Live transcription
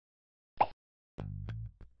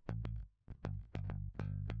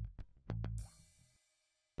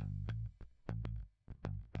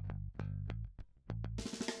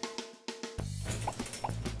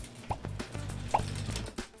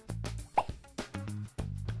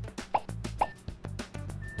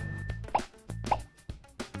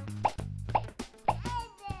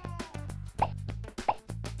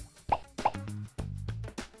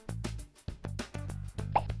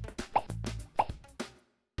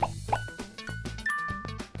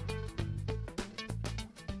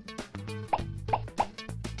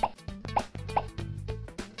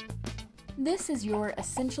This is your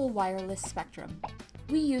essential wireless spectrum.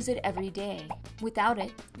 We use it every day. Without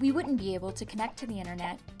it, we wouldn't be able to connect to the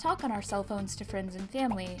internet, talk on our cell phones to friends and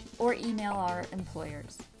family, or email our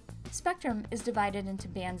employers. Spectrum is divided into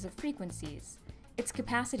bands of frequencies. Its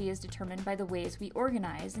capacity is determined by the ways we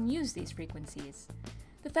organize and use these frequencies.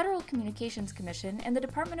 The Federal Communications Commission and the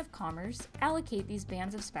Department of Commerce allocate these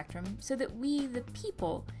bands of spectrum so that we, the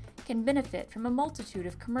people, can benefit from a multitude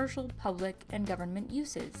of commercial, public, and government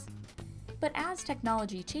uses. But as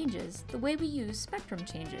technology changes, the way we use spectrum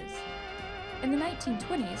changes. In the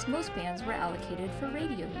 1920s, most bands were allocated for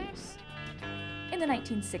radio use. In the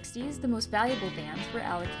 1960s, the most valuable bands were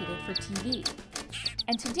allocated for TV.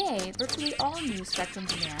 And today, virtually all new spectrum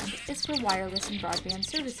demand is for wireless and broadband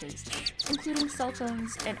services, including cell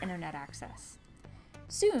phones and internet access.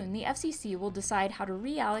 Soon, the FCC will decide how to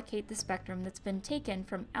reallocate the spectrum that's been taken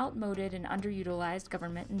from outmoded and underutilized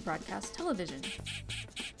government and broadcast television.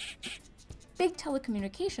 Big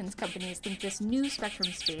telecommunications companies think this new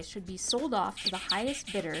spectrum space should be sold off to the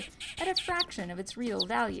highest bidder at a fraction of its real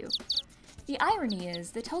value. The irony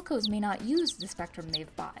is the telcos may not use the spectrum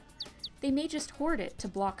they've bought. They may just hoard it to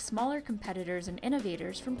block smaller competitors and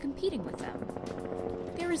innovators from competing with them.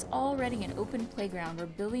 There is already an open playground where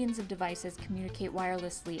billions of devices communicate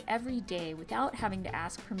wirelessly every day without having to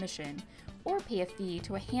ask permission or pay a fee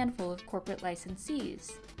to a handful of corporate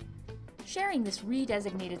licensees. Sharing this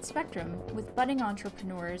redesignated spectrum with budding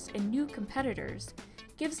entrepreneurs and new competitors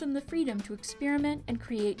gives them the freedom to experiment and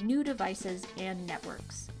create new devices and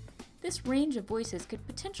networks. This range of voices could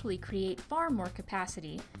potentially create far more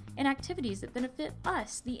capacity and activities that benefit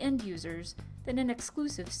us, the end users, than an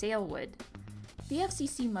exclusive sale would. The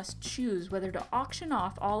FCC must choose whether to auction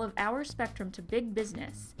off all of our spectrum to big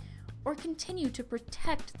business or continue to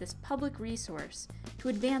protect this public resource to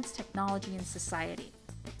advance technology and society.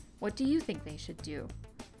 What do you think they should do?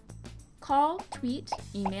 Call, tweet,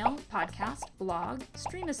 email, podcast, blog,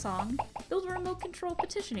 stream a song, build a remote control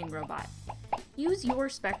petitioning robot. Use your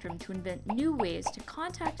spectrum to invent new ways to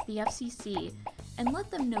contact the FCC and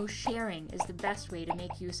let them know sharing is the best way to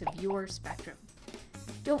make use of your spectrum.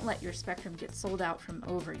 Don't let your spectrum get sold out from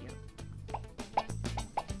over you.